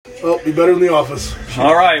Well, be better in the office.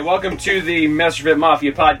 All right, welcome to the Messerschmitt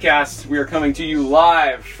Mafia podcast. We are coming to you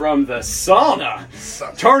live from the sauna.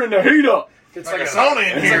 Turning the heat up. It's like a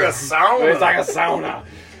sauna in here. It's like a sauna.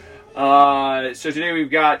 So today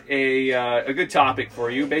we've got a good topic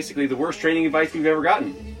for you. Basically, the worst training advice we've ever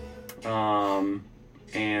gotten.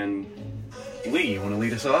 And Lee, you want to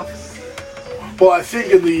lead us off? Well, I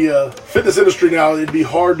think in the fitness industry now, it'd be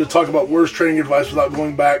hard to talk about worst training advice without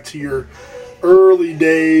going back to your early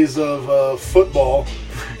days of football.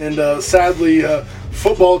 And sadly,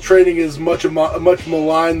 football training is much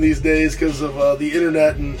maligned these days because of the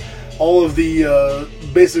internet and all of the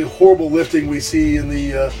basically horrible lifting we see in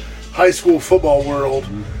the high school football world.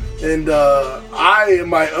 And I am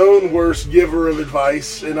my own worst giver of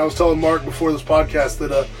advice. And I was telling Mark before this podcast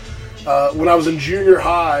that when I was in junior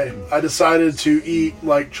high, I decided to eat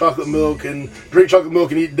like chocolate milk and drink chocolate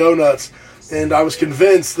milk and eat donuts. And I was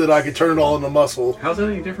convinced that I could turn it all into muscle. How's that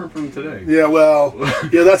any different from today? Yeah, well,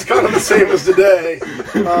 yeah, that's kind of the same as today.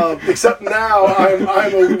 Except now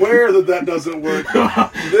I'm aware that doesn't work.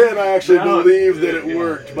 Then I actually believe that it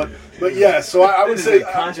worked. But yeah, so I would say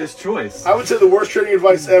a conscious choice. I would say the worst training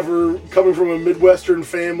advice ever coming from a Midwestern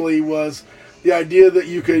family was the idea that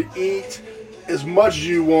you could eat as much as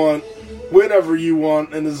you want, whenever you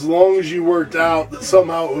want, and as long as you worked out, that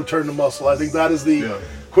somehow it would turn to muscle. I think that is the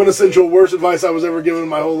quintessential worst advice I was ever given in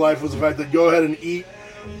my whole life, was the fact that go ahead and eat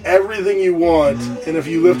everything you want, and if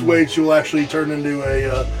you lift weights, you'll actually turn into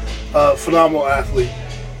a phenomenal athlete.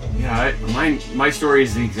 Yeah, my story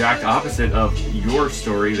is the exact opposite of your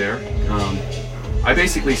story there. I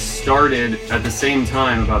basically started at the same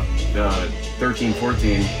time, about 13,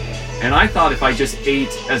 14, and I thought if I just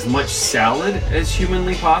ate as much salad as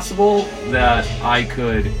humanly possible, that I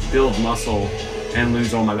could build muscle and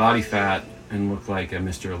lose all my body fat and look like a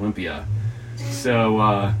Mr. Olympia.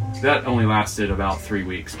 So that only lasted about 3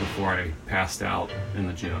 weeks before I passed out in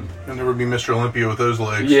the gym. You'll never be Mr. Olympia with those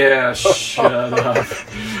legs. Yeah, shut up.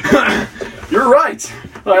 You're right.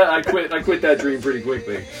 I quit that dream pretty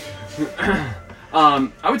quickly. I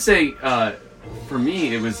would say for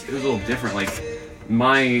me it was a little different. Like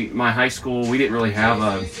my high school, we didn't really have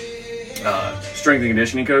a strength and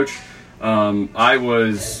conditioning coach.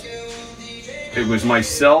 It was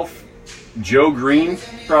myself, Joe Green,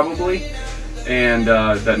 probably, and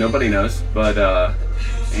that nobody knows, but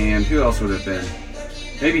and who else would have been?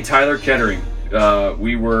 Maybe Tyler Kettering.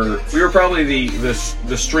 We were probably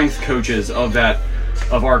the strength coaches of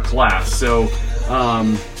our class. So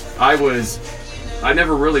I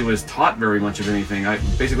never really was taught very much of anything. I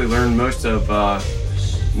basically learned most of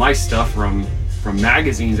my stuff from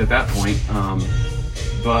magazines at that point.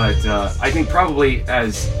 But I think probably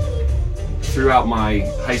as throughout my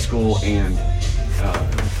high school and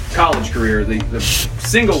college career, the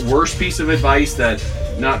single worst piece of advice that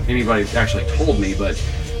not anybody actually told me, but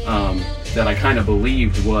that I kind of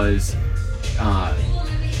believed was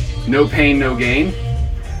no pain, no gain.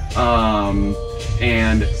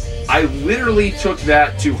 And I literally took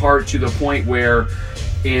that to heart to the point where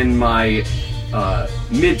in my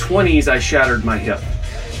mid-20s I shattered my hip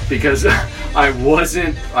because I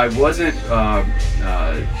wasn't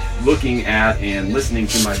looking at and listening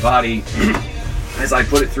to my body as I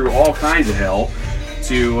put it through all kinds of hell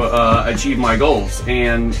to achieve my goals,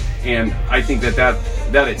 and I think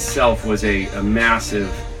that itself was a massive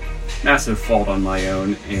fault on my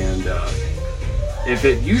own, and if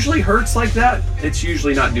it usually hurts like that, it's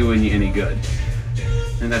usually not doing you any good,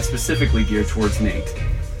 and that's specifically geared towards Nate.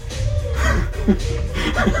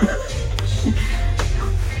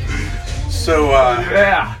 So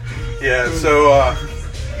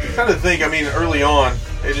kind of think, I mean, early on,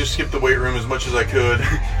 I just skipped the weight room as much as I could,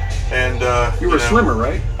 and you were a swimmer,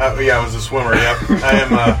 right? Yeah, I was a swimmer. Yep, I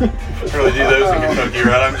am. I really do those in Kentucky,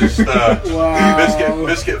 right? I'm just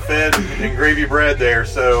biscuit fed and gravy bread there.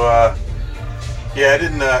 So yeah, I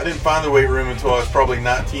didn't find the weight room until I was probably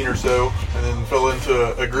 19 or so, and then fell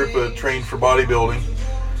into a group that trained for bodybuilding.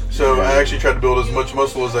 So I actually tried to build as much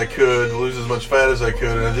muscle as I could, lose as much fat as I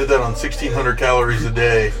could, and I did that on 1,600 calories a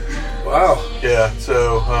day. Wow. Yeah.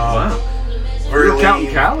 So very You're lean, counting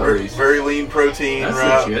calories. Very lean protein.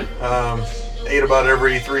 That's right. Ate about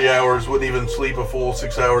every 3 hours. Wouldn't even sleep a full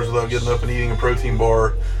 6 hours without getting up and eating a protein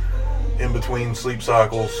bar in between sleep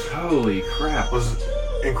cycles. Holy crap! Was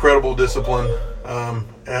incredible discipline. I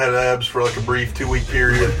had abs for like a brief 2-week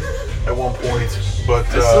period at one point, but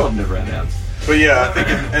I still have never had abs. But yeah, I think,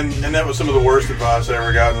 and that was some of the worst advice I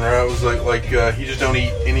ever gotten. Right, it was like you just don't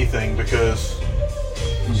eat anything because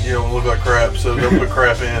you don't look like crap, so don't put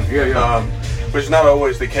crap in. Yeah. Which is not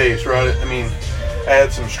always the case, right? I mean, I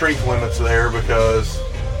had some strength limits there because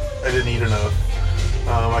I didn't eat enough.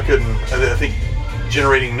 I couldn't. I think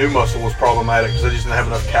generating new muscle was problematic because I just didn't have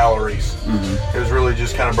enough calories. It was really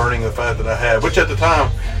just kind of burning the fat that I had, which at the time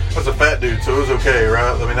I was a fat dude, so it was okay,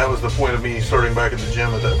 right? I mean, that was the point of me starting back at the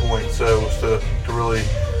gym at that point. So it was to really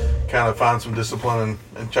kind of find some discipline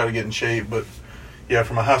and try to get in shape. But yeah,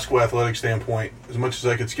 from a high school athletic standpoint, as much as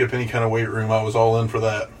I could skip any kind of weight room, I was all in for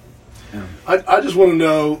that. Yeah. I just want to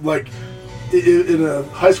know, like, in a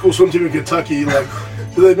high school swim team in Kentucky, like,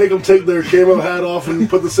 do they make them take their camo hat off and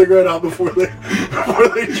put the cigarette out before they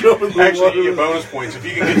jump in the Actually, water? you get bonus points. If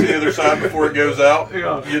you can get to the other side before it goes out, you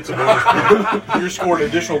get some bonus points. You're scoring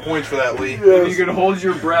additional points for that, Lee. Yes. You can hold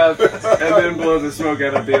your breath and then blow the smoke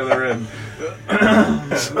out at the other end.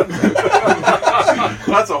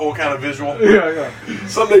 That's a whole kind of visual. Yeah.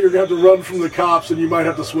 Someday you're going to have to run from the cops and you might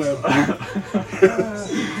have to swim.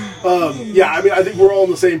 Yeah, I mean, I think we're all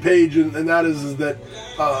on the same page, and that is that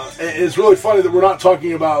it's really funny that we're not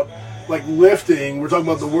talking about, like, lifting. We're talking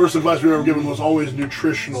about the worst advice we've ever given was always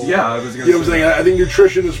nutritional. Yeah, I was going to say. You know what I'm saying? I think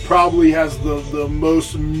nutrition is probably has the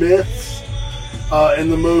most myths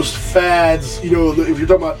and the most fads. You know, if you're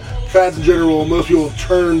talking about fads in general, most people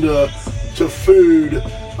turn to food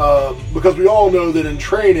because we all know that in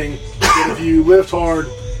training, that if you lift hard,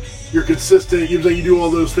 you're consistent, you do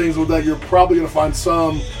all those things with that, you're probably going to find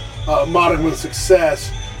some modicum of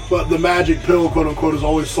success, but the magic pill, quote unquote, is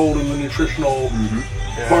always sold in the nutritional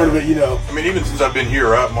part of it, you know. I mean, even since I've been here,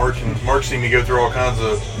 right, Mark's seen me go through all kinds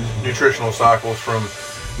of nutritional cycles, from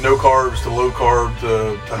no carbs to low carb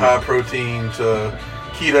to high protein to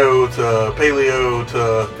keto to paleo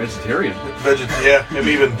to vegetarian. Yeah,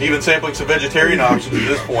 maybe even sampling some vegetarian options at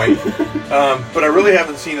this point. But I really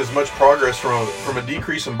haven't seen as much progress from a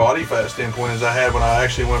decrease in body fat standpoint as I had when I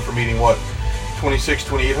actually went from eating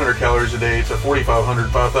 2,800 calories a day to 4,500,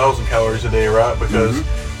 5,000 calories a day, right? Because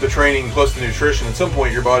the training plus the nutrition, at some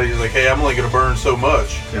point your body is like, hey, I'm only going to burn so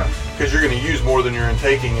much. Yeah. Because you're going to use more than you're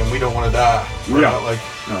intaking, and we don't want to die. We're not like.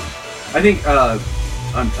 No. I think a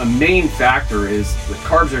main factor is that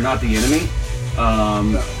carbs are not the enemy,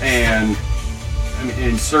 and I mean,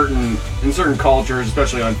 in certain cultures,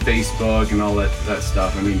 especially on Facebook and all that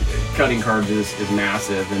stuff, I mean, cutting carbs is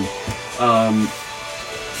massive, and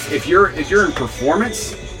if you're in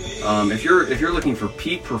performance, if you're looking for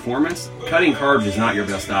peak performance, cutting carbs is not your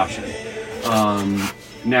best option.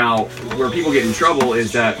 Now, where people get in trouble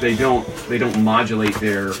is that they don't modulate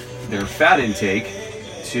their fat intake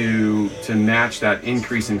to match that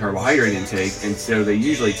increase in carbohydrate intake, and so they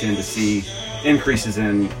usually tend to see increases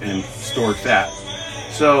in stored fat.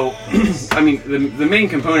 So, I mean, the main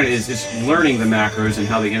component is just learning the macros and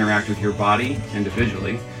how they interact with your body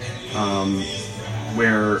individually.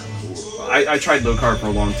 Where I tried low carb for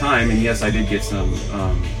a long time, and yes, I did get some.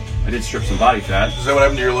 I did strip some body fat. Is that what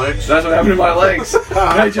happened to your legs? That's what happened to my legs.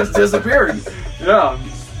 They just disappeared. Yeah.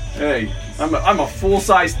 Hey, I'm a full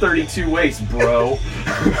size 32 waist, bro.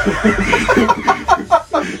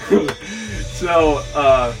 So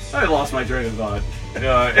I lost my train of thought.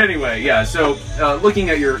 Anyway, yeah. So looking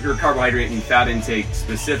at your carbohydrate and fat intake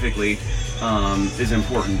specifically is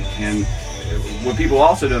important, and what people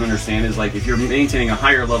also don't understand is, like, if you're maintaining a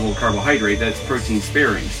higher level of carbohydrate, that's protein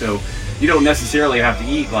sparing. So you don't necessarily have to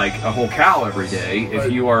eat like a whole cow every day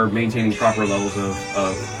if you are maintaining proper levels of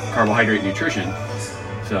carbohydrate nutrition.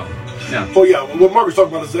 So, yeah. Well, yeah, what Mark was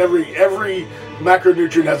talking about is that every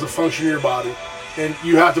macronutrient has a function in your body, and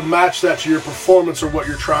you have to match that to your performance or what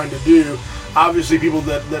you're trying to do. Obviously, people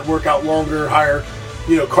that work out longer, higher,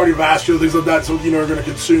 cardiovascular, things like that, so, are going to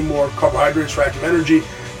consume more carbohydrates for active energy.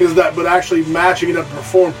 But actually matching it up to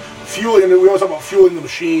perform, fueling, and we always talk about fueling the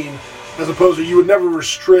machine, as opposed to, you would never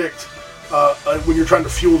restrict when you're trying to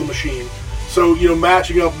fuel the machine. So,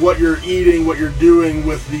 matching up what you're eating, what you're doing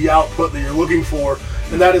with the output that you're looking for,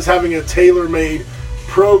 and that is having a tailor-made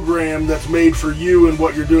program that's made for you and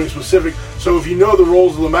what you're doing specific. So if you know the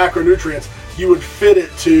roles of the macronutrients, you would fit it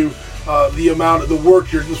to the amount of the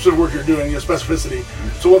specific work you're doing, your specificity.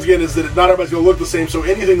 So once again, is that not everybody's going to look the same. So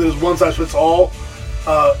anything that is one size fits all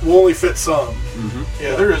will only fit some.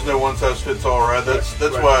 Yeah, there is no one size fits all, right? That's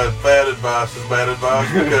why bad advice is bad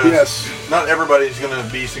advice, because not everybody's going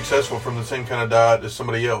to be successful from the same kind of diet as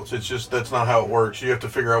somebody else. It's just, that's not how it works. You have to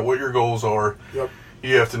figure out what your goals are. Yep.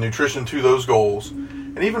 You have to nutrition to those goals.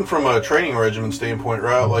 And even from a training regimen standpoint,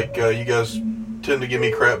 right? Like, you guys tend to give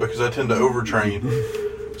me crap because I tend to overtrain.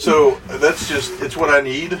 So that's just, it's what I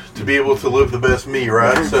need to be able to live the best me,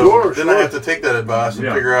 right? So then I have to take that advice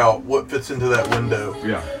and figure out what fits into that window.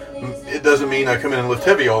 Yeah. It doesn't mean I come in and lift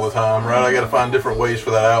heavy all the time, right? I got to find different ways for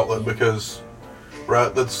that outlet because,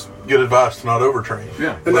 right, that's good advice to not overtrain.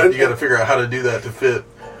 Yeah. But you got to figure out how to do that to fit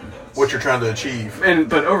what you're trying to achieve.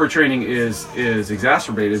 But overtraining is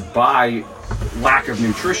exacerbated by lack of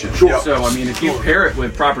nutrition. Sure. So I mean, if you pair it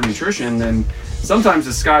with proper nutrition, then sometimes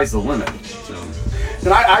the sky's the limit. So. And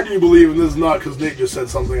I do believe, and this is not because Nate just said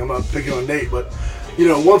something. I'm not picking on Nate, but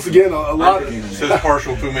once again, a lot of Says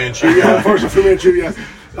partial Fu Manchu. yeah, partial Fu Manchu. Yeah.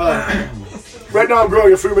 Right now, I'm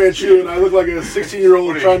growing a Fu Manchu, and I look like a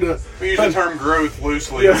 16-year-old trying to. We use the term growth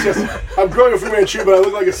loosely. Yes. I'm growing a Fu Manchu, but I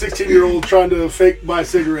look like a 16-year-old trying to fake buy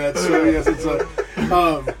cigarettes. So yes, it's a.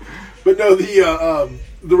 But no, the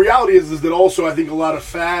reality is that also I think a lot of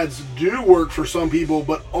fads do work for some people,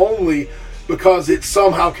 but only because it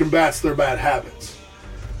somehow combats their bad habits.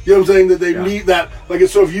 You know what I'm saying? That they need that. Like,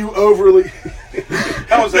 so if you overly.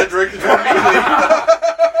 How was that directed toward me?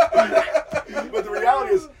 But the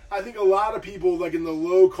reality is, I think a lot of people, like in the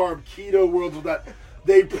low-carb keto world of that,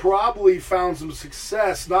 they probably found some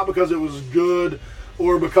success, not because it was good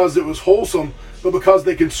or because it was wholesome, but because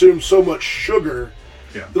they consumed so much sugar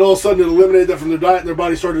that all of a sudden it eliminated that from their diet and their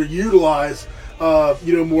body started to utilize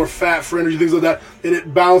more fat for energy, things like that, and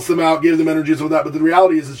it balanced them out, gave them energy and stuff like that. But the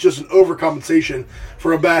reality is it's just an overcompensation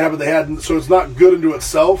for a bad habit they had, and so it's not good into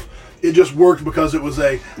itself. It just worked because it was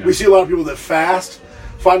we see a lot of people that fast,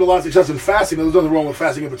 find a lot of success in fasting. Now, there's nothing wrong with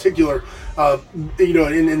fasting in particular.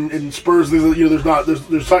 In spurs, there's not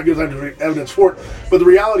good scientific evidence for it. But the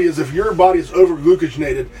reality is, if your body is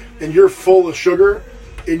over-glucogenated and you're full of sugar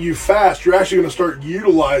and you fast, you're actually going to start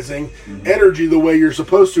utilizing energy the way you're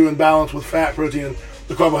supposed to in balance with fat, protein, and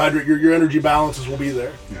the carbohydrate. Your energy balances will be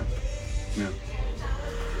there. Yeah.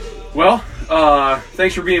 Well,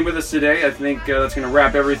 thanks for being with us today. I think that's going to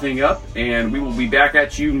wrap everything up, and we will be back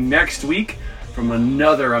at you next week from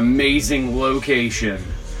another amazing location.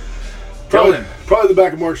 Probably the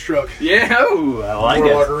back of Mark's truck. Yeah, I like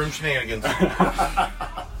More it. locker room shenanigans.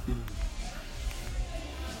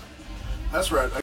 That's right.